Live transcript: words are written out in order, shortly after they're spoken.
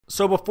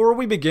So before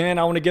we begin,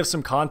 I want to give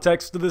some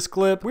context to this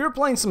clip. We were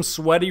playing some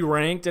sweaty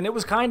ranked and it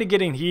was kind of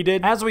getting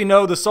heated. As we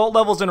know, the salt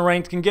levels in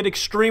ranked can get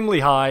extremely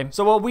high.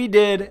 So what we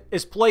did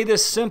is play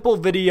this simple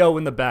video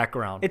in the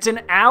background. It's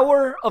an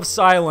hour of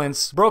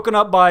silence broken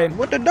up by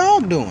what the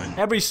dog doing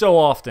every so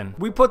often.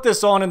 We put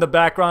this on in the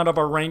background of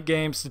our ranked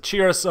games to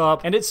cheer us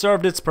up, and it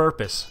served its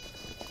purpose.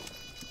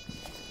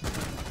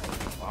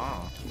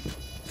 Wow.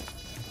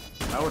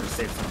 I would have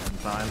saved some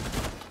time.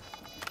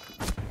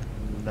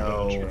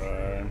 No.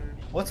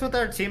 What's with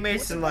our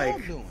teammates and like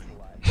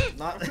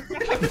not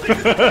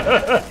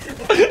that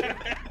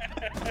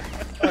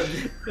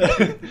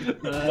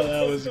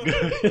was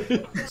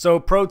good. So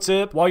pro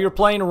tip, while you're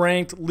playing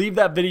ranked, leave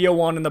that video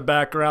on in the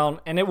background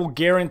and it will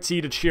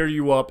guarantee to cheer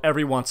you up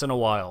every once in a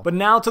while. But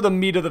now to the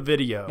meat of the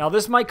video. Now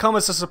this might come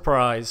as a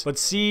surprise, but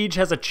Siege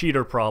has a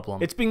cheater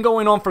problem. It's been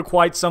going on for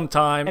quite some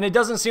time and it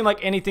doesn't seem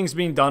like anything's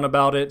being done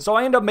about it. So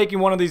I end up making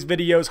one of these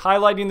videos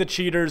highlighting the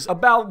cheaters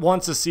about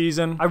once a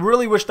season. I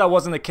really wish that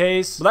wasn't the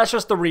case, but that's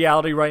just the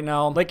reality right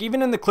now. Like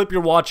even in the clip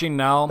you're watching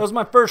now, that was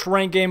my first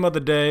ranked game of the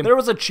day. There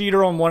was a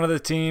cheater on one of the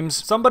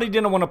teams. Somebody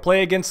didn't want to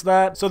play against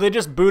that, so they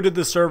just booted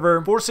the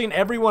server, forcing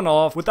everyone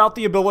off without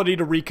the ability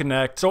to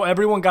reconnect, so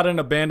everyone got an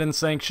abandon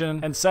sanction,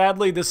 and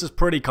sadly, this is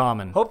pretty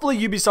common. Hopefully,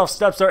 Ubisoft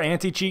steps their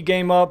anti-cheat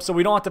game up, so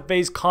we don't have to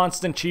face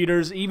constant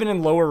cheaters, even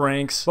in lower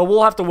ranks, but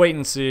we'll have to wait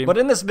and see. But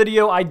in this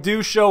video, I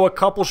do show a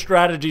couple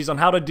strategies on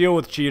how to deal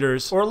with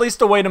cheaters, or at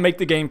least a way to make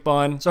the game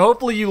fun, so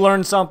hopefully you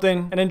learned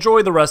something, and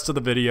enjoy the rest of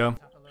the video.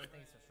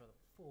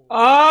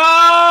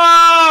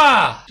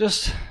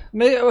 Just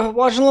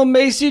watching a little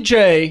Macy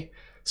J.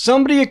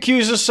 Somebody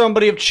accuses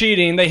somebody of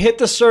cheating, they hit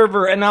the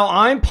server, and now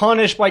I'm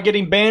punished by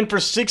getting banned for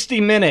 60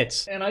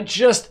 minutes. And I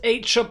just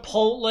ate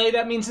Chipotle,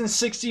 that means in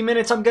 60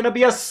 minutes I'm gonna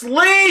be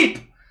asleep!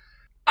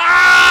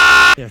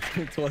 Ah! Yeah,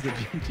 it was a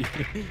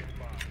GG.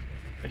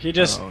 He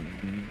just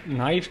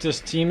knifed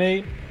his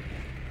teammate.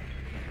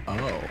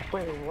 Oh.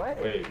 Wait,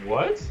 what? Wait,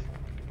 what?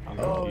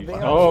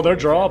 Oh, they're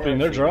dropping,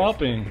 they're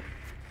dropping.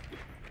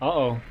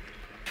 Uh-oh.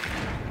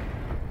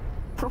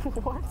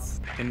 What?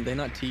 Can they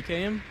not TK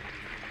him?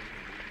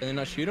 Can they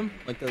not shoot him?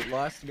 Like the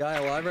last guy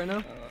alive right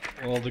now?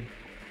 Well, the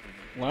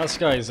last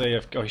guy is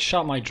AFK. Oh, he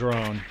shot my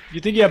drone. You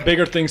think you have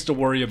bigger things to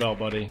worry about,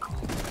 buddy?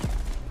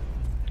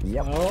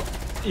 Yep. Oh,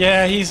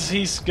 yeah,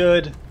 he's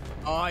good.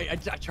 Oh, I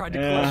tried to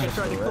click. I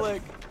tried to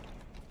click.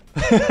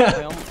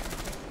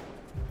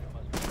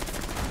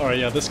 Alright,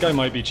 yeah, this guy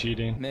might be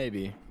cheating.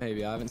 Maybe. I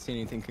haven't seen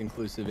anything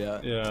conclusive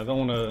yet. Yeah, I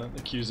don't want to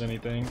accuse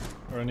anything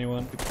or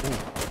anyone.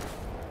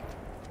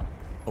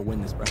 I'll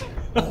win this, bro.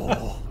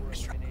 Oh.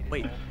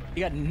 Wait,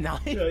 he got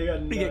knife? Yeah, he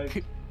got knife.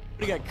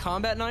 He got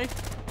combat knife?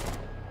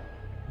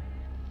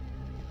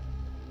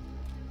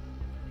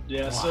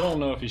 Yeah, so I don't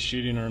know if he's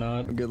cheating or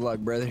not. Good luck,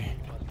 brother.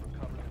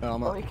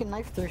 Oh, he can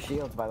knife through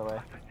shields, by the way.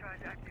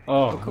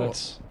 Oh, cool.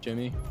 That's...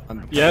 Jimmy.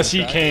 Yes,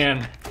 he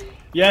can.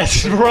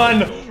 Yes,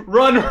 run,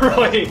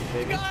 Roy.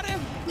 Got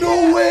him.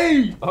 No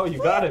way. Oh,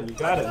 you got him.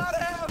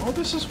 Oh,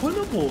 this is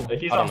winnable.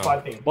 He's on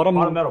 5 ping. Bottom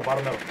metal.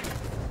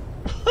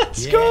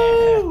 Let's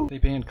go! They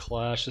banned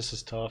Clash, this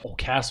is tough. Oh,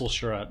 Castle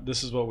Strat,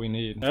 this is what we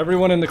need.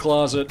 Everyone in the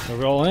closet. Are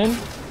we all in?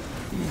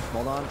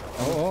 Hold on.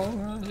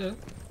 Oh, yeah.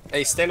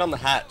 Hey, stand on the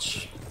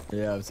hatch.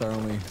 Yeah, it's our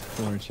only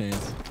corner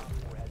chance.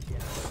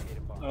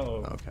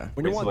 Uh-oh. Okay.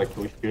 Wait, so like,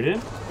 can we shoot it?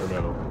 Or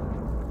no?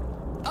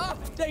 Ah,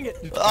 dang it!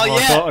 Oh, yeah! I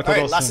thought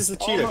Alright, was last is the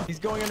cheater. He's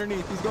going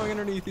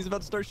underneath, he's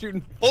about to start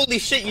shooting. Holy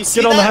shit, you see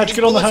Get on the that? hatch, His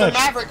get on the bullets hatch.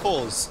 are Maverick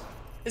holes.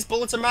 His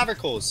bullets are Maverick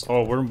holes.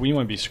 Oh, we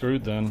might be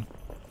screwed then.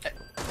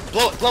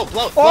 Blow it.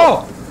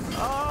 Oh!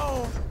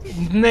 Oh!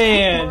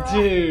 Man,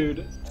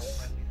 dude.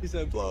 He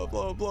said blow it.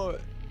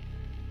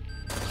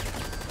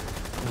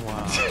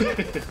 Wow.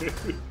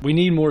 We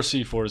need more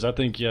C4s. I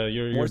think, yeah,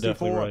 you're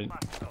definitely right.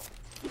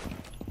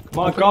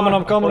 Come on,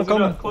 I'm coming.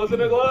 Close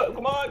it up.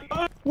 Come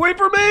on. Wait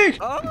for me!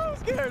 Oh, I'm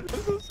scared.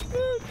 I'm so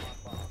scared.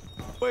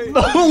 Wait.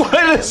 No,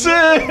 let us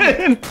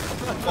in!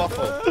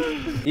 Awful.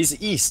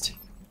 He's east.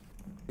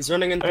 He's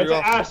running in through.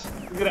 Ash.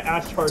 He's gonna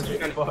Ash charge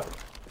it. Fuck.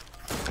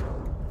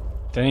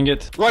 Dang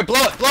it. Roy,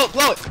 blow it.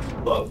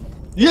 Blow.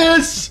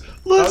 Yes!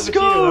 Let's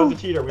go! That was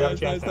a cheater. We have a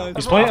chance now.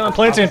 He's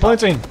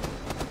planting.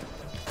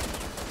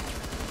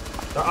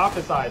 They're off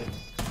the side.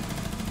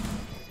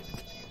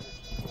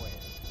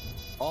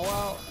 All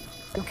out.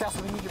 Go,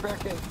 Castle, we need your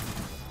barricade.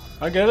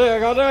 I got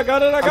it.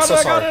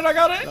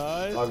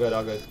 Nice. All good.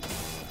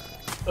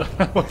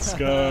 Let's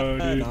go,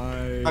 dude.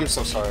 Nice. I'm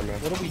so sorry, man.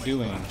 What are we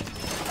doing?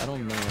 I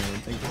don't know. I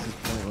think this is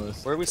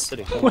pointless. Where are we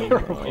sitting?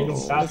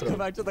 Let's go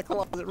back to the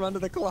closet. Run to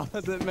the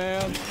closet,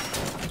 man.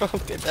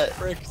 Get that.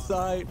 Frick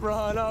sight.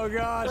 Run. Oh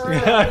gosh.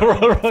 Yeah,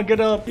 run, get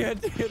up.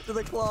 Get to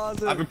the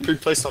closet. I have a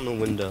pre-placed on the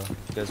window. If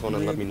you guys want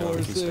to let me know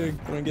if he's there.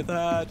 We're gonna get the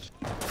hatch.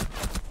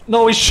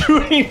 No, he's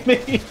shooting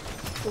me.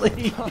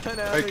 Please.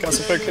 Alright,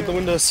 Castle, get the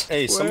windows.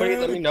 Hey, somebody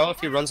let me know if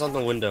he runs on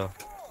the window.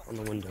 On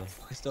the window.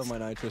 I still have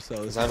my nitro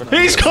cells.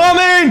 He's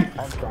coming!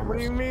 What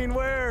do you mean,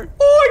 where?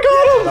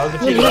 Oh, I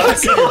got him!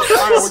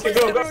 That was a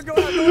cheater. Alright,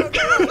 we can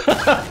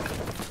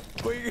go.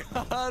 We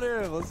got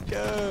him. Let's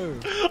go.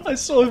 I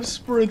saw him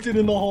sprinting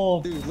in the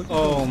hall. Dude, look at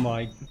Oh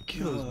my those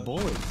god.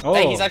 bullets. Oh.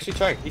 Hey, he's actually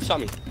trying. He shot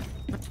me.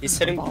 He's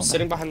sitting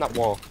behind that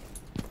wall.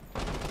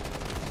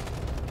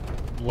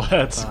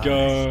 Let's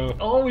go.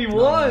 Oh, we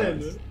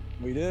won.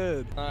 We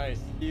did. Nice.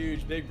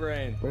 Huge. Big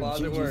brain. We're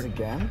Positive GG's work.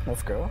 again.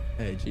 Let's go.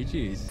 Hey,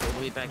 GG's.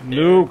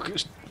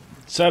 Nuke,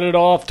 set it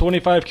off.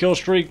 25 kill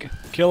streak.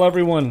 Kill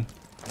everyone.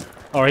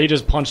 Oh, he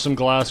just punched some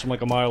glass from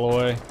like a mile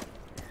away.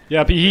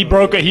 Yep, he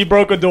broke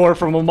a door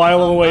from a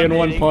mile away in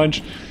one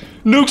punch.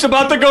 Nuke's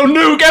about to go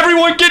nuke.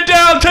 Everyone get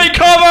down. Take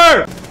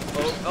cover.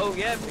 Oh,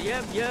 yep.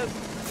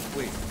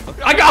 Wait.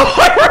 Okay. I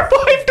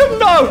revived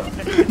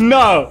him.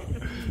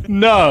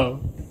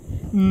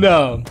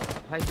 No.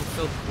 Why is he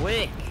so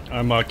quick?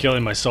 I'm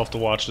killing myself to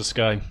watch this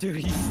guy. Dude,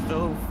 he's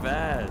so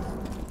fast.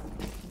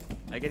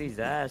 I get his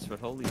ass, but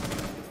holy.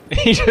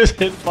 He just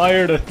hit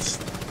fired us.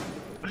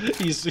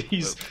 He's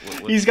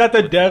got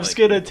the dev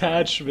skin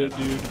attachment,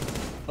 dude.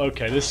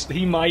 Okay,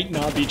 he might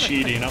not be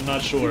cheating. I'm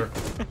not sure.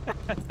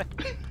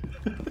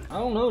 I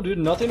don't know, dude.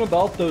 Nothing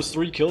about those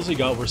 3 kills he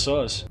got were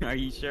sus. Are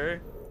you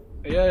sure?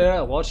 Yeah,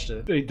 I watched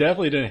it. He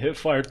definitely didn't hit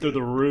fire through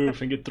the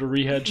roof and get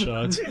 3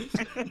 headshots.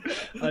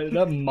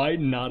 That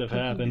might not have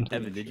happened.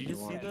 Evan, did you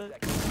just see that?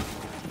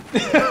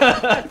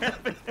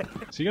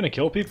 Is he gonna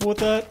kill people with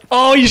that?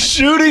 Oh, he's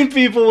shooting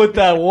people with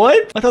that.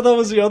 What? I thought that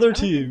was the other I don't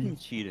think team.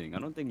 he's cheating. I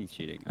don't think he's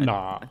cheating.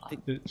 Nah, I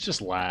think it's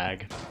just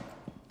lag.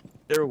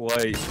 they're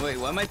white. Wait,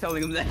 why am I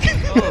telling him that?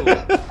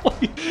 Oh.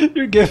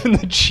 You're giving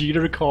the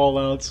cheater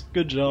callouts.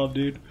 Good job,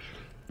 dude.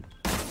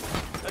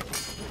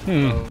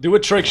 Do a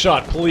trick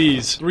shot,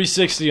 please.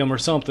 360 him or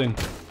something.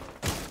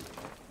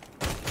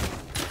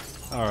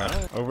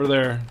 Alright, over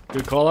there.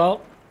 Good call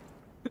out.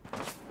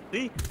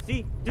 See,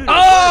 dude.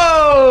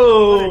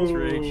 Oh! What a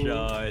trick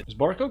shot. Is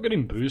Barco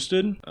getting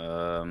boosted?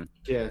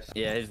 Yes.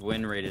 Yeah, his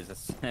win rate is a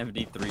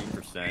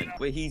 73%.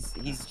 Wait, he's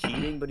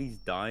cheating, but he's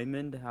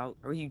diamond? How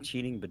are you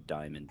cheating but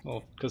diamond?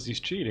 Well, because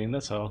he's cheating,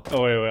 that's how.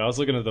 Oh, wait, I was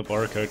looking at the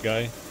barcode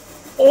guy.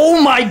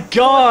 Oh my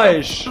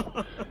gosh!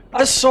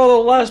 I saw the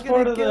last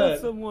part of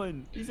that.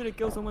 Someone. He's gonna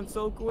kill someone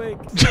so quick.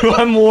 Dude,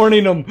 I'm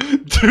warning him.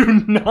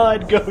 Do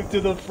not go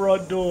to the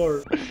front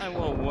door. I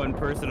want one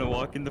person to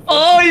walk in the front.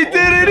 Oh, he did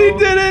it! He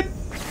did it!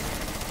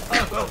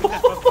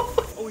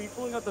 Oh, he's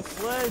pulling out the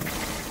sledge.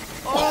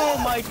 Oh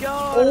my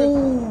god!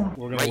 Oh,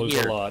 we're gonna Right lose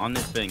here, a lot. on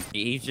this thing.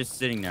 He's just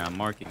sitting there. I'm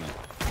marking it.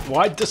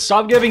 Why?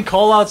 Stop giving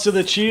callouts to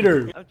the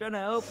cheater. I'm trying to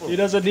help him. He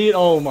doesn't need.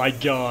 Oh my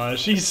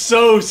gosh, he's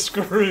so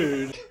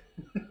screwed.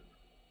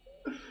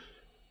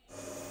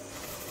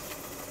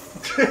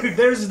 Dude,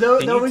 there's no.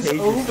 Can That you was tase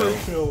yourself?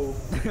 overkill.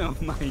 Oh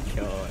my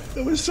god.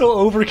 That was so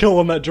overkill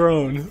on that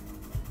drone.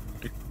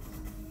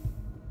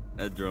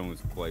 That drone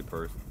was quite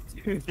personal.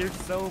 Dude, there's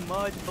so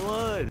much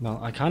blood. No,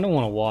 I kind of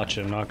want to watch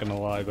him. Not gonna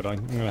lie, but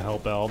I'm gonna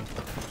help out.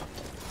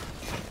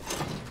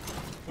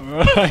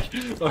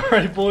 All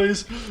right,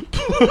 boys.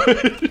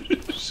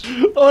 Push.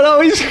 Oh no,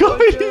 he's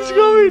coming! He's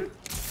coming!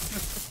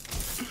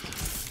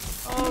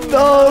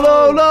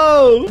 Oh,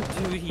 No!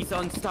 Dude, he's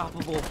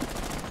unstoppable.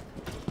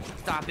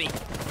 Stop it.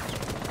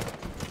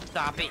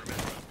 Stop it.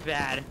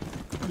 Bad.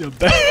 You're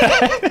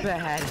bad.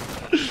 Bad.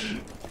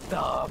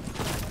 Stop.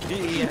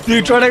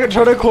 Dude, try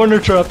to corner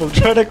trap him.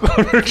 Try to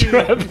corner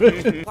trap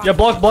him. Yeah,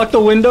 block the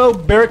window.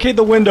 Barricade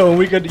the window, and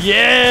we could.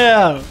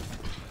 Yeah.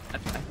 I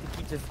think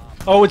he just.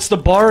 Oh, it's the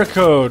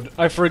barcode.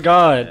 I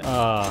forgot.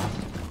 Oh.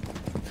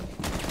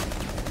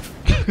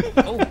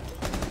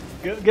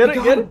 Get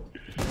it.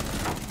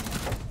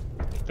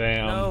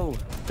 Damn. No.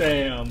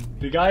 Damn.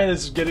 The guy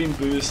that's getting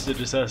boosted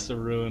just has to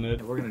ruin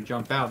it. We're gonna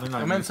jump out. They're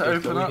not We're meant to gonna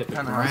open till we up hit the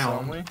penthouse,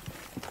 ground. aren't we?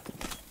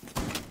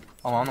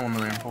 Oh, I'm the one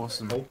that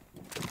reinforced them.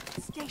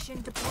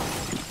 Station deployed.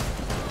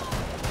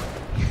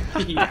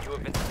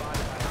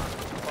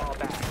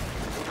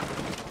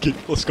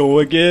 Let's go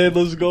again.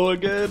 Let's go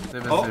again. They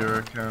have a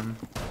zero cam.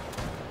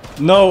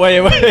 No,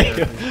 wait.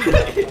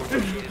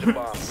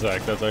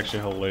 Zach, that's actually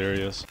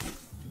hilarious.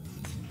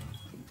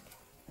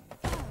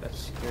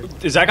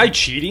 Is that guy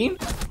cheating?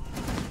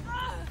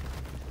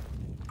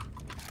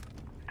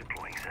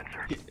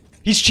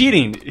 He's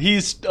cheating.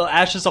 He's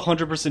Ash is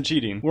 100%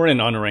 cheating. We're in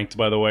unranked,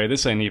 by the way.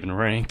 This ain't even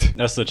ranked.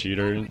 That's the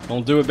cheater.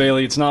 Don't do it,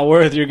 Bailey. It's not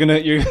worth. You're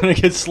gonna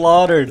get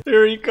slaughtered.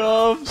 Here he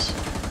comes.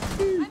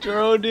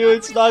 Drone, dude,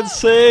 it's not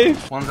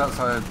safe. One's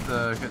outside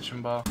the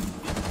kitchen bar.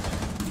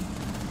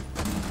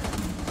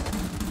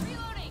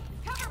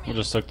 I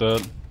just took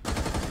that.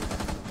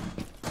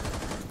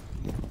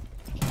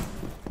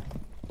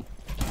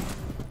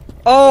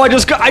 Oh, I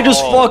just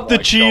fucked the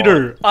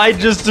cheater. I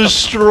just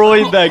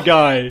destroyed that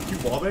guy.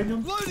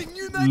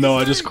 No,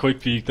 I just quick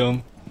peeked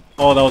him.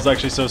 Oh, that was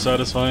actually so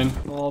satisfying.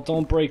 Oh,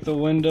 don't break the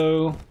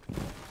window.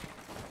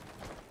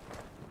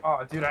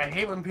 Oh, dude, I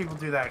hate when people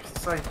do that. 'Cause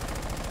it's like,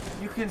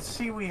 you can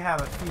see we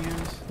have a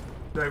fuse.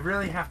 Do I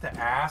really have to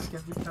ask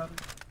every time?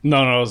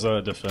 No, it was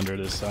a defender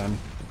this time.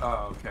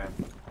 Oh, okay.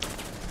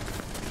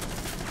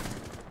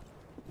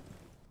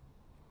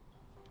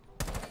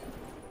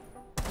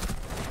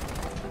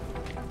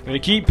 They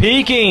keep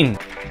peeking!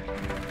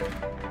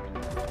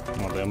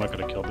 Oh, damn, I could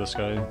have killed this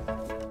guy.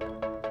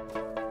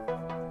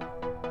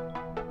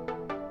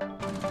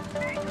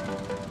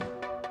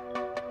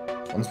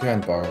 One's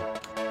behind bar.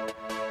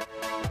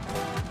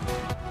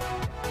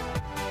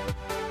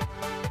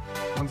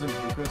 One's in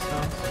Buka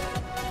stones.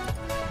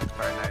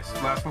 Alright, nice.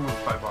 Last one was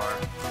by bar.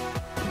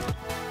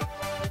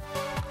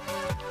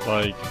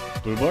 Like,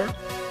 blue bar?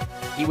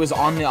 He was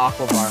on the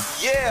aqua bar.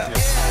 Yeah!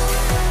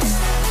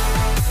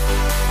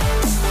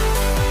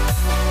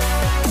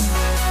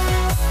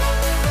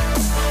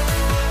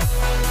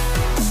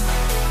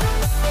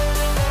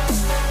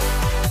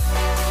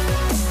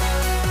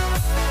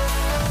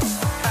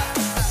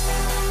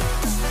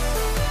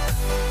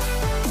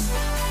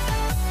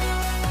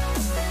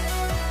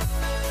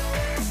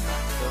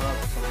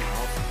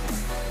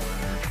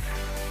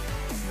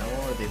 No,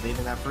 are they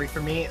leaving that free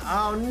for me?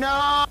 Oh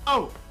no!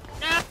 No!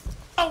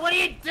 What are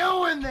you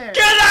doing there?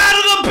 Get out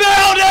of the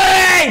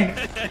building!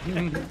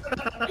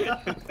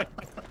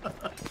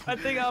 I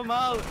think I'm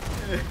out.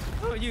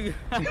 Oh, you.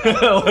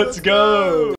 Let's go!